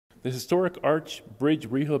the Historic Arch Bridge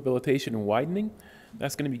Rehabilitation and Widening.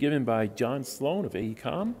 That's going to be given by John Sloan of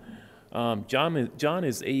AECOM. John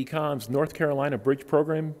is AECOM's North Carolina Bridge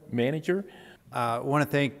Program Manager. I want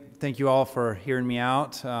to thank you all for hearing me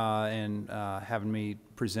out and having me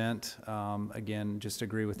present. Again, just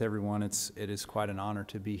agree with everyone. It is quite an honor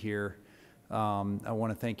to be here. I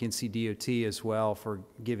want to thank NCDOT as well for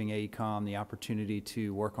giving AECOM the opportunity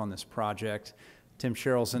to work on this project. Tim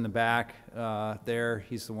Sherrill's in the back there.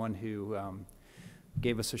 He's the one who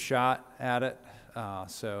gave us a shot at it,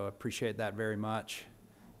 so I appreciate that very much.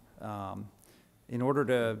 In order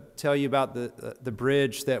to tell you about the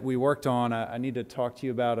bridge that we worked on, I need to talk to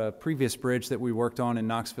you about a previous bridge that we worked on in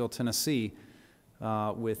Knoxville, Tennessee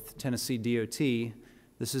with Tennessee DOT.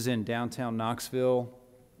 This is in downtown Knoxville.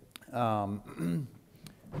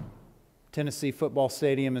 Tennessee football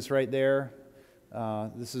stadium is right there.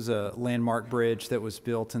 This is a landmark bridge that was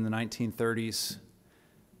built in the 1930s.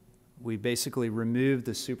 We basically removed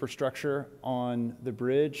the superstructure on the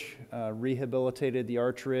bridge, rehabilitated the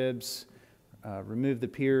arch ribs, removed the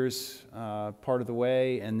piers part of the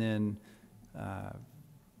way, and then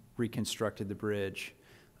reconstructed the bridge.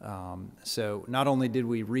 So not only did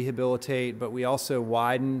we rehabilitate, but we also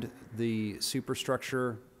widened the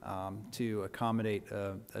superstructure to accommodate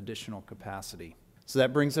additional capacity. So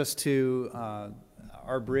that brings us to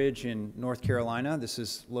our bridge in North Carolina. This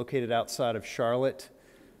is located outside of Charlotte.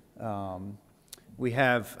 We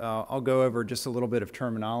have, I'll go over just a little bit of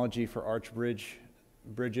terminology for arch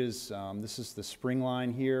bridges. This is the spring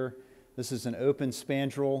line here. This is an open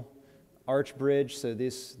spandrel arch bridge. So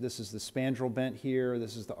this is the spandrel bent here.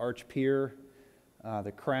 This is the arch pier.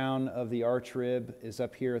 The crown of the arch rib is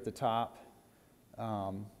up here at the top.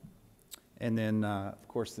 And then, of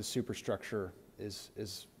course, the superstructure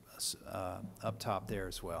is up top there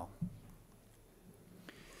as well.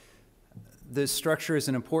 This structure is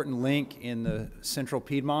an important link in the central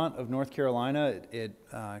Piedmont of North Carolina. It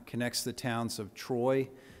connects the towns of Troy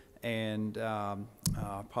and I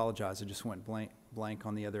apologize, I just went blank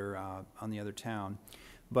on the other town.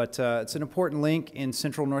 But it's an important link in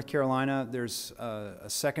central North Carolina. There's a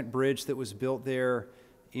second bridge that was built there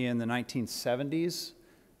in the 1970s.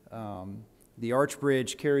 The arch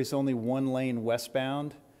bridge carries only one lane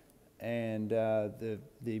westbound, and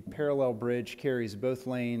the parallel bridge carries both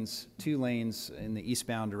lanes, 2 lanes in the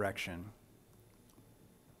eastbound direction.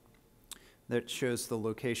 That shows the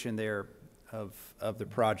location there of the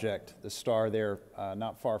project, the star there,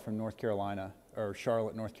 not far from North Carolina, or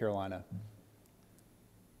Charlotte, North Carolina.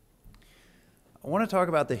 I want to talk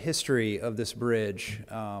about the history of this bridge.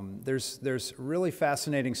 There's a really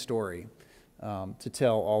fascinating story to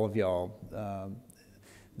tell all of y'all.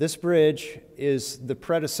 This bridge is the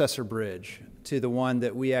predecessor bridge to the one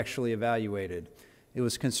that we actually evaluated. It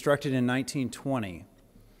was constructed in 1920.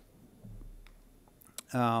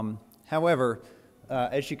 However,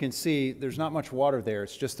 as you can see, there's not much water there.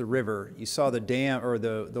 It's just the river. You saw the dam, or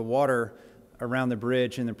the water around the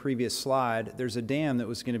bridge in the previous slide. There's a dam that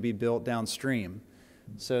was going to be built downstream.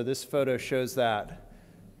 So this photo shows that.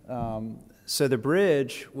 So the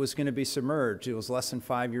bridge was going to be submerged. It was less than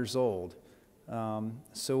 5 years old.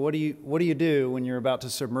 So what do you do when you're about to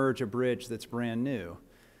submerge a bridge that's brand new?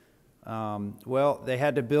 Well, they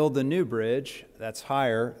had to build the new bridge that's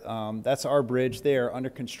higher. That's our bridge there under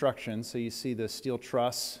construction. So you see the steel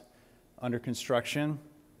truss under construction.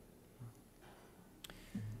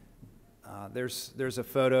 There's a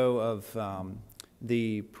photo of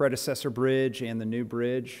the predecessor bridge and the new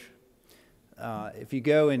bridge. If you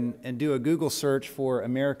go and do a Google search for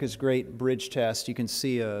America's Great Bridge Test, you can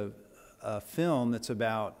see a film that's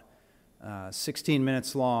about 16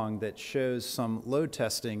 minutes long that shows some load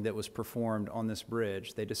testing that was performed on this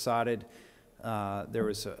bridge. They decided there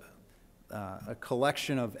was a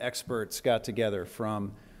collection of experts got together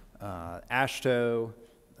from AASHTO,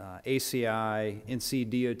 ACI,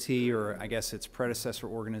 NCDOT, or I guess its predecessor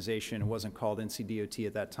organization. It wasn't called NCDOT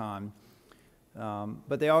at that time.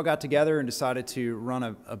 But they all got together and decided to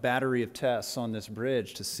run a battery of tests on this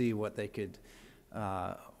bridge to see what they could,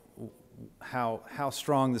 how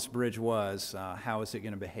strong this bridge was, how is it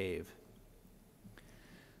going to behave.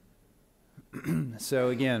 So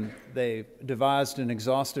again, they devised an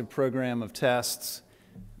exhaustive program of tests.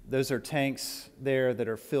 Those are tanks there that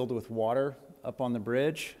are filled with water up on the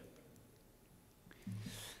bridge.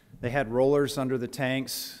 They had rollers under the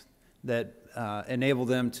tanks that enable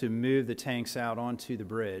them to move the tanks out onto the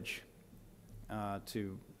bridge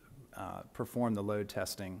to perform the load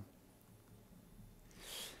testing.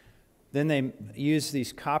 Then they use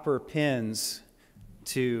these copper pins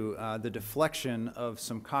to the deflection of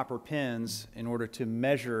some copper pins in order to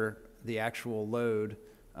measure the actual load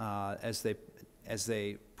as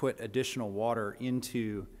they put additional water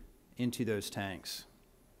into those tanks.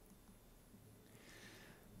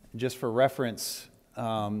 Just for reference,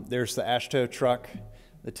 there's the AASHTO truck.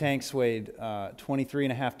 The tanks weighed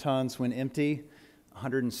 23.5 tons when empty,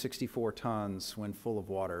 164 tons when full of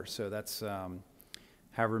water. So that's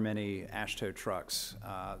however many AASHTO trucks,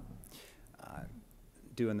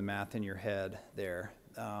 doing the math in your head there.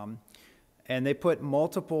 And they put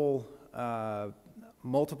multiple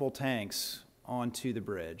tanks onto the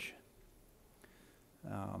bridge.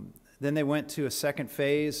 Then they went to a second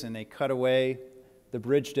phase and they cut away the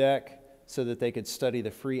bridge deck so that they could study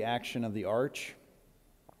the free action of the arch.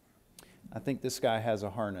 I think this guy has a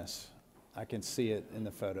harness. I can see it in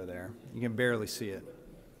the photo there. You can barely see it.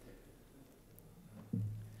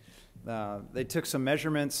 They took some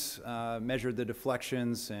measurements, measured the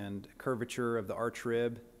deflections and curvature of the arch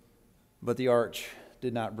rib, but the arch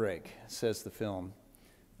did not break, says the film.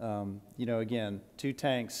 You know, again, 2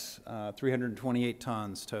 tanks, 328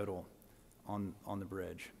 tons total on the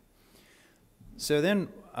bridge. So then,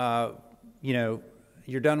 you know,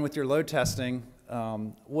 you're done with your load testing.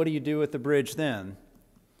 What do you do with the bridge then?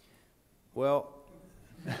 Well,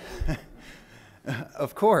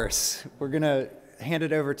 of course, we're going to hand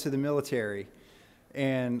it over to the military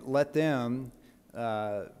and let them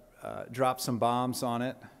drop some bombs on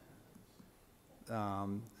it.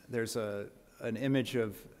 There's an image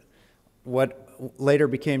of what later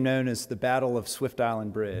became known as the Battle of Swift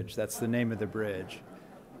Island Bridge. That's the name of the bridge.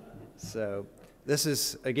 So this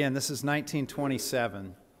is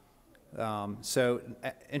 1927. So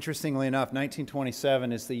interestingly enough,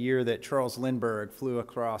 1927 is the year that Charles Lindbergh flew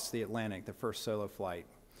across the Atlantic, the first solo flight.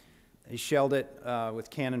 He shelled it with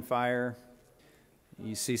cannon fire.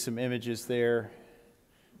 You see some images there.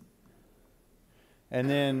 And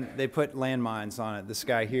then they put landmines on it. This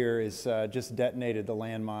guy here is just detonated the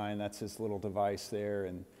landmine. That's his little device there,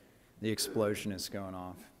 and the explosion is going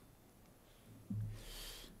off.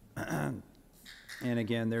 And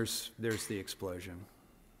again, there's the explosion.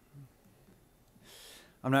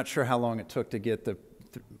 I'm not sure how long it took to get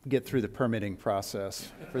through the permitting process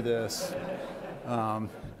for this. I'm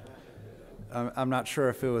not sure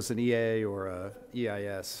if it was an EA or a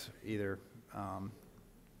EIS either.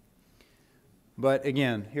 But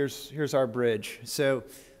again, here's our bridge. So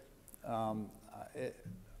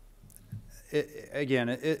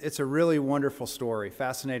it's a really wonderful story,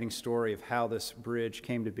 fascinating story of how this bridge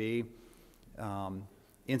came to be.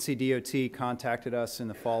 NCDOT contacted us in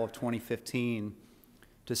the fall of 2015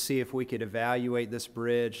 to see if we could evaluate this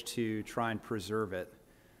bridge to try and preserve it.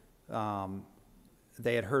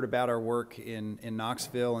 They had heard about our work in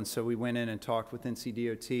Knoxville, and so we went in and talked with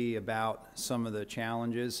NCDOT about some of the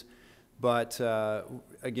challenges. But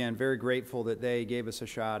again, very grateful that they gave us a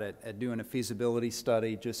shot at doing a feasibility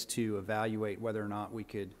study just to evaluate whether or not we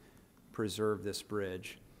could preserve this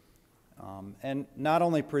bridge. And not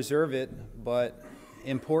only preserve it, but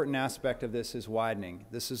important aspect of this is widening.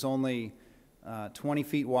 This is only 20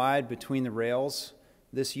 feet wide between the rails.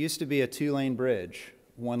 This used to be a 2-lane bridge,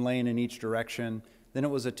 1 lane in each direction. Then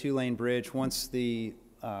it was a 2-lane bridge. Once this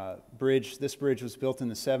bridge was built in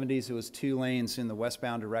the 70s, it was 2 lanes in the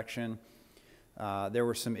westbound direction. There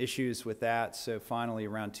were some issues with that, so finally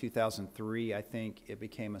around 2003, I think, it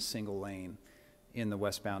became a single lane in the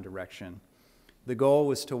westbound direction. The goal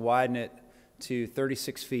was to widen it to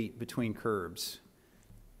 36 feet between curbs.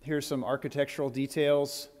 Here's some architectural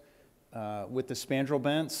details. With the spandrel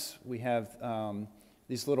bents, we have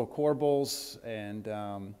these little corbels and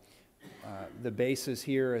the bases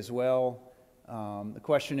here as well. The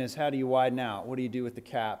question is, how do you widen out? What do you do with the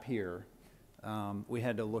cap here? We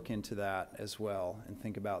had to look into that as well and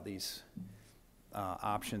think about these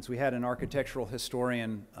options. We had an architectural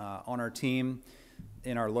historian on our team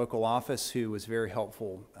in our local office who was very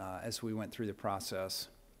helpful as we went through the process.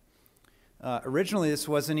 Originally, this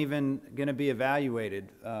wasn't even going to be evaluated.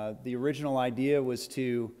 The original idea was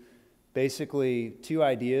to basically 2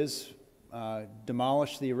 ideas,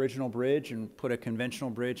 demolish the original bridge and put a conventional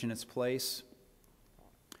bridge in its place.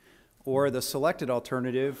 Or the selected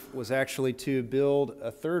alternative was actually to build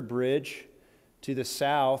a 3rd bridge to the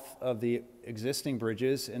south of the existing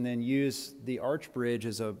bridges and then use the arch bridge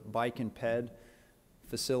as a bike and ped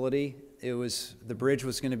facility. The bridge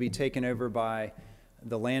was going to be taken over by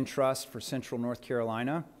the Land Trust for Central North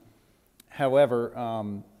Carolina.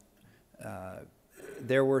 However,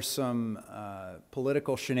 there were some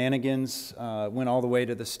political shenanigans, went all the way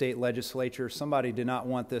to the state legislature. Somebody did not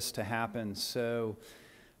want this to happen, so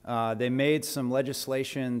they made some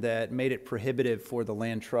legislation that made it prohibitive for the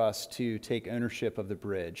Land Trust to take ownership of the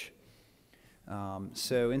bridge.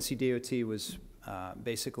 So NCDOT was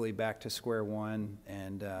basically back to square one,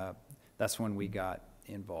 and that's when we got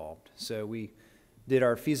involved. So we did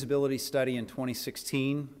our feasibility study in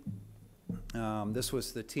 2016. This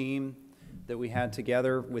was the team that we had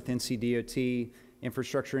together with NCDOT.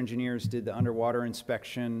 Infrastructure engineers did the underwater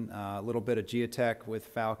inspection, a little bit of geotech with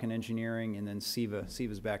Falcon Engineering, and then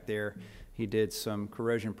Siva's back there. He did some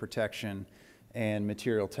corrosion protection and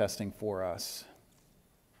material testing for us.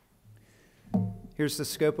 Here's the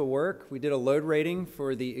scope of work. We did a load rating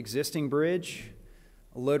for the existing bridge,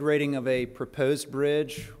 a load rating of a proposed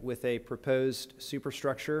bridge with a proposed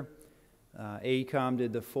superstructure. AECOM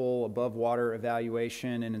did the full above water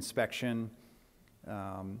evaluation and inspection.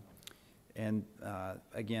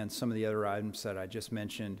 Again, some of the other items that I just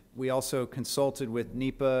mentioned. We also consulted with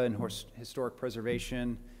NEPA and Historic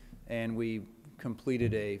Preservation, and we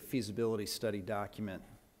completed a feasibility study document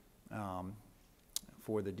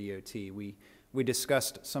for the DOT. We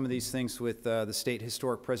discussed some of these things with the State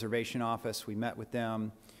Historic Preservation Office. We met with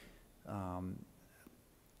them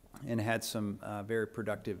and had some very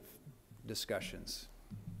productive discussions.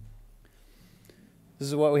 This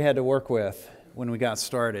is what we had to work with when we got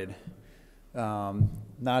started.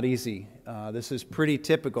 Not easy. This is pretty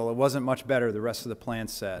typical. It wasn't much better the rest of the plan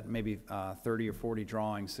set, maybe 30 or 40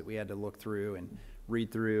 drawings that we had to look through and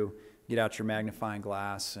read through, get out your magnifying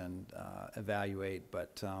glass and evaluate.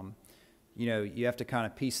 But you know, you have to kind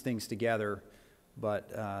of piece things together,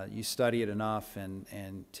 but you study it enough,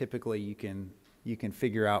 and typically you can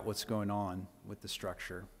figure out what's going on with the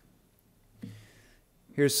structure.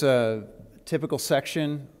 Here's a typical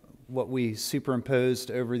section, what we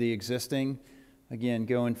superimposed over the existing, again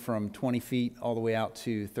going from 20 feet all the way out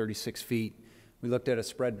to 36 feet. We looked at a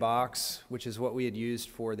spread box, which is what we had used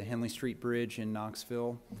for the Henley Street Bridge in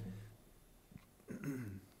Knoxville.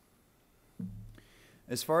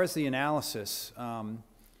 As far as the analysis,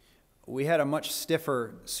 we had a much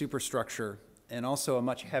stiffer superstructure and also a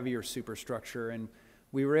much heavier superstructure, and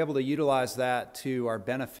we were able to utilize that to our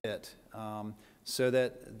benefit, so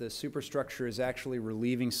that the superstructure is actually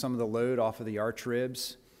relieving some of the load off of the arch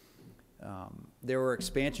ribs. There were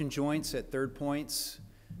expansion joints at third points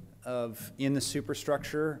in the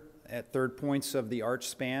superstructure at third points of the arch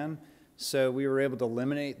span, so we were able to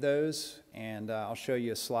eliminate those, and I'll show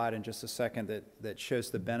you a slide in just a second that shows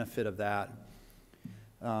the benefit of that.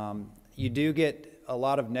 You do get a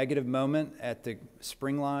lot of negative moment at the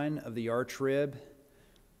spring line of the arch rib,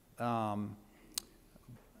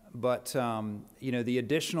 but you know, the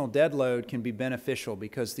additional dead load can be beneficial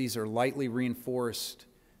because these are lightly reinforced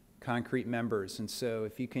concrete members, and so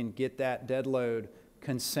if you can get that dead load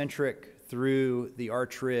concentric through the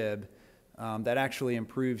arch rib, that actually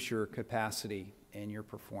improves your capacity and your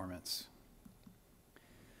performance.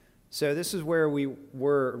 So this is where we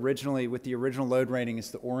were originally with the original load rating.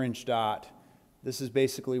 Is the orange dot. This is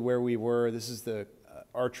basically where we were. This is the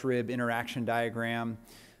arch rib interaction diagram.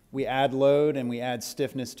 We add load and we add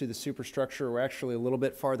stiffness to the superstructure. We're actually a little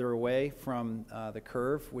bit farther away from the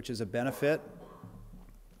curve, which is a benefit.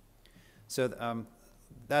 So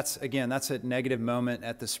that's a negative moment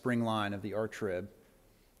at the spring line of the arch rib.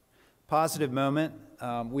 Positive moment,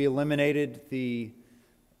 we eliminated the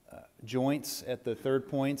joints at the third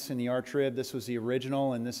points in the arch rib. This was the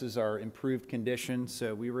original, and this is our improved condition.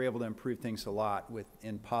 So we were able to improve things a lot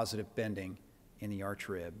in positive bending in the arch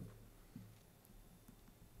rib.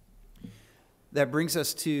 That brings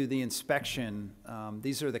us to the inspection.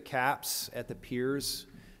 These are the caps at the piers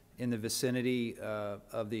in the vicinity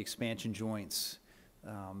of the expansion joints.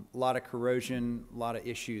 A lot of corrosion, a lot of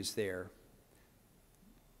issues there.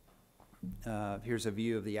 Here's a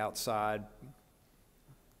view of the outside.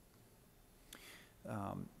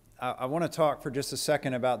 I want to talk for just a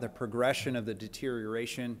second about the progression of the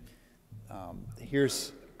deterioration.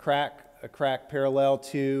 Here's a crack parallel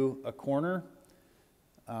to a corner.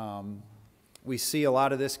 We see a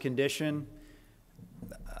lot of this condition.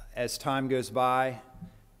 As time goes by,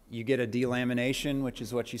 you get a delamination, which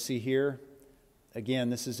is what you see here.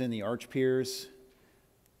 Again, this is in the arch piers.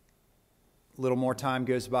 A little more time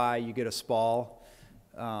goes by, you get a spall.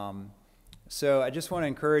 So I just want to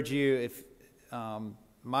encourage you,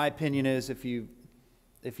 my opinion is if you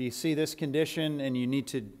see this condition and you need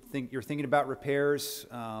to you're thinking about repairs,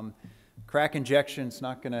 crack injection is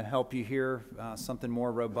not going to help you here. Something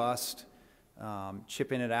more robust,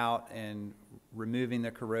 chipping it out and removing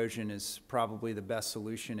the corrosion is probably the best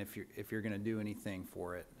solution if you're going to do anything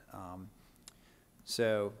for it.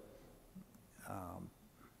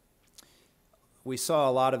 We saw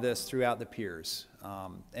a lot of this throughout the piers.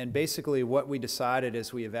 And basically what we decided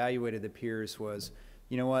as we evaluated the piers was,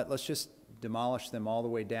 you know what, let's just demolish them all the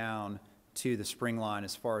way down to the spring line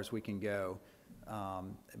as far as we can go.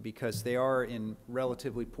 because they are in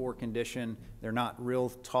relatively poor condition. They're not real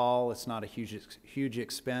tall. It's not a huge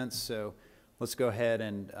expense. So let's go ahead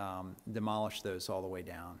and demolish those all the way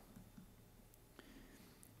down.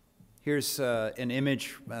 Here's an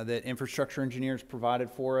image that infrastructure engineers provided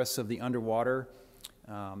for us of the underwater.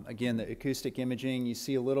 Again, the acoustic imaging, you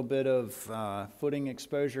see a little bit of footing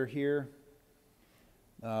exposure here,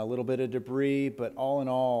 a little bit of debris, but all in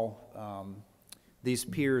all, these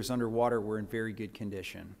piers underwater were in very good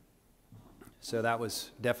condition. So that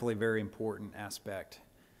was definitely a very important aspect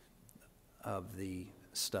of the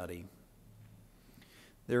study.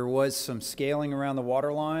 There was some scaling around the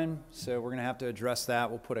water line, so we're going to have to address that.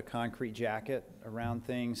 We'll put a concrete jacket around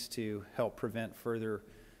things to help prevent further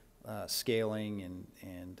scaling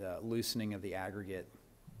and loosening of the aggregate.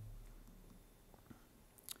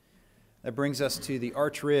 That brings us to the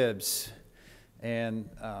arch ribs, and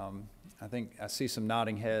I think I see some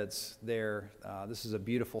nodding heads there. This is a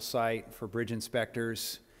beautiful site for bridge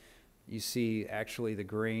inspectors. You see actually the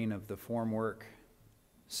grain of the formwork.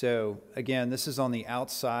 So again, this is on the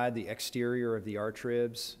outside, the exterior of the arch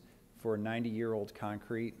ribs for a 90-year-old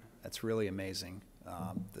concrete. That's really amazing,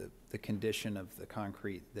 the condition of the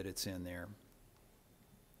concrete that it's in there.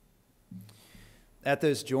 At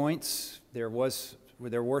those joints, there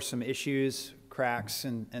were some issues, cracks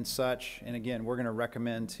and such. And again, we're going to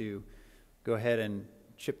recommend to go ahead and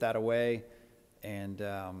chip that away and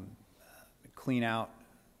clean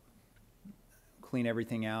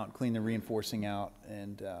everything out, clean the reinforcing out,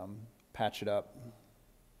 and patch it up.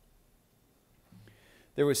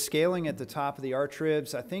 There was scaling at the top of the arch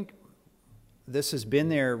ribs. I think this has been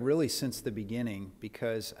there really since the beginning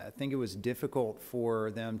because I think it was difficult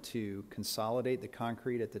for them to consolidate the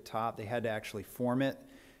concrete at the top. They had to actually form it.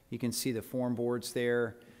 You can see the form boards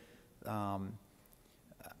there.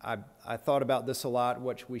 I thought about this a lot,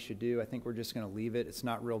 what we should do. I think we're just going to leave it. It's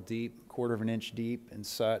not real deep, 1/4 of an inch deep and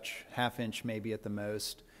such, 1/2 inch maybe at the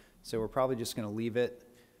most. So we're probably just going to leave it.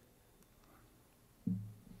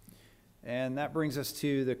 And that brings us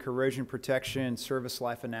to the corrosion protection service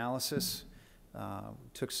life analysis.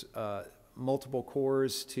 Took multiple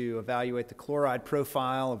cores to evaluate the chloride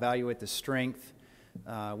profile, evaluate the strength.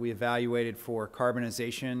 We evaluated for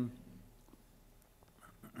carbonization.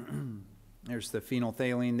 There's the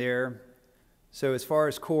phenolphthalein there. So as far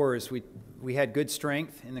as cores, we had good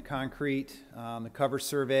strength in the concrete. The cover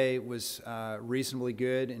survey was reasonably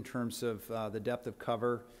good in terms of the depth of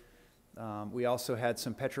cover. We also had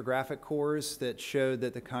some petrographic cores that showed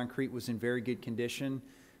that the concrete was in very good condition,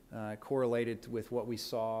 correlated with what we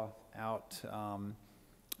saw out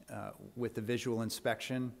with the visual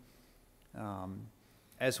inspection.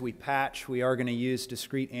 As we patch, we are going to use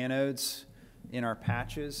discrete anodes in our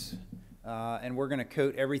patches. And we're going to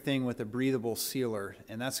coat everything with a breathable sealer,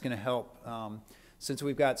 and that's going to help. Since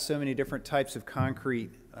we've got so many different types of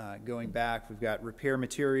concrete going back, we've got repair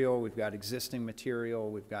material, we've got existing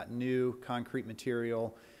material, we've got new concrete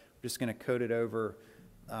material. We're just going to coat it over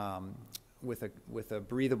with a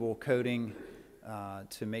breathable coating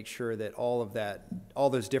to make sure that all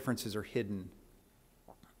those differences are hidden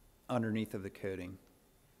underneath of the coating.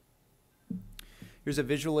 Here's a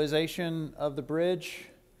visualization of the bridge.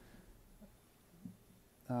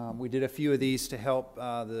 We did a few of these to help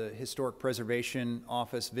the Historic Preservation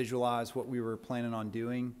Office visualize what we were planning on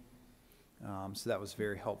doing. So that was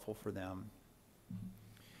very helpful for them.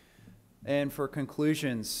 And for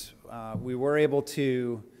conclusions, we were able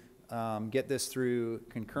to get this through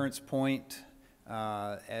concurrence point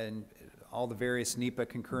and all the various NEPA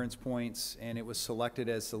concurrence points, and it was selected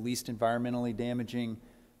as the least environmentally damaging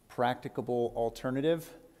practicable alternative.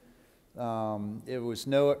 It was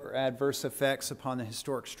no adverse effects upon the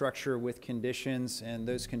historic structure with conditions, and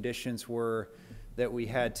those conditions were that we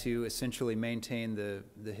had to essentially maintain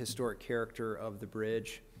the historic character of the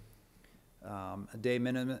bridge. A de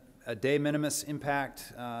minimis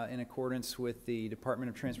impact in accordance with the Department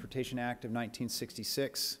of Transportation Act of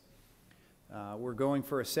 1966. We're going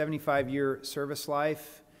for a 75-year service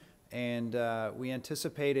life, and we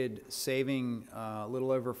anticipated saving a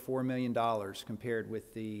little over $4 million compared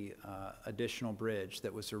with the additional bridge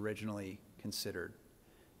that was originally considered.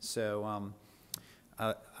 So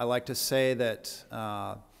I like to say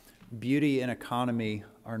that beauty and economy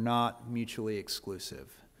are not mutually exclusive,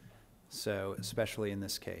 so especially in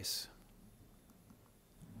this case.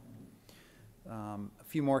 A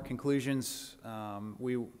few more conclusions.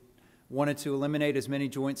 We wanted to eliminate as many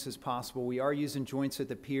joints as possible. We are using joints at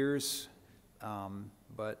the piers,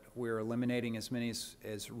 but we're eliminating as many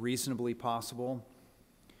as reasonably possible.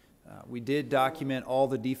 We did document all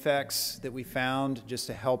the defects that we found just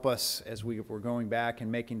to help us as we were going back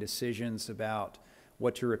and making decisions about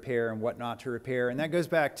what to repair and what not to repair. And that goes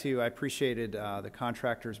back to, I appreciated the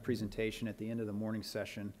contractor's presentation at the end of the morning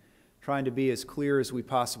session, trying to be as clear as we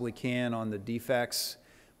possibly can on the defects,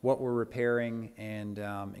 what we're repairing, and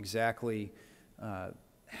exactly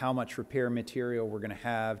how much repair material we're going to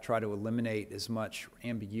have, try to eliminate as much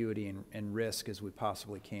ambiguity and risk as we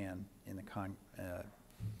possibly can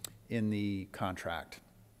in the contract.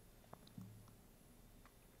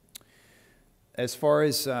 As far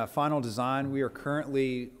as final design, we are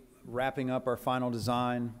currently wrapping up our final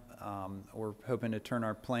design. We're hoping to turn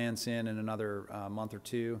our plans in another month or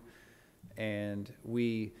two. And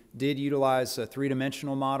we did utilize a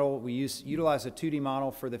three-dimensional model. We utilized a 2D model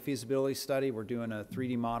for the feasibility study. We're doing a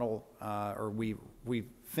 3D model, or we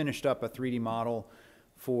finished up a 3D model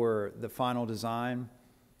for the final design.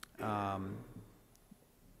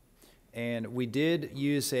 And we did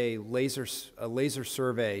use a laser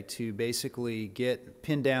survey to basically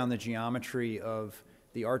pin down the geometry of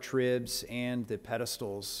the arch ribs and the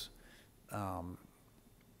pedestals.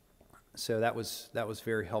 So that was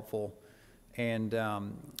very helpful. And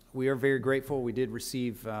we are very grateful. We did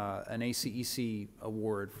receive an ACEC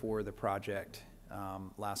award for the project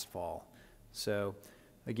last fall. So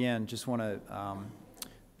again, just want to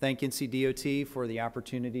thank NCDOT for the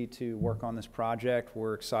opportunity to work on this project.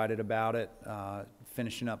 We're excited about it,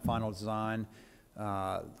 finishing up final design.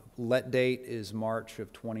 Let date is March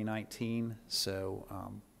of 2019, so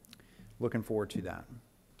looking forward to that.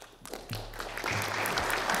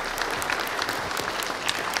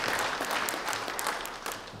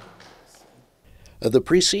 The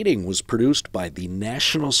preceding was produced by the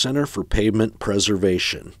National Center for Pavement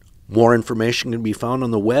Preservation. More information can be found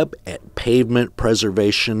on the web at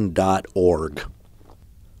pavementpreservation.org.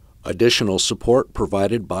 Additional support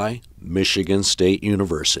provided by Michigan State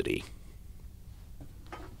University.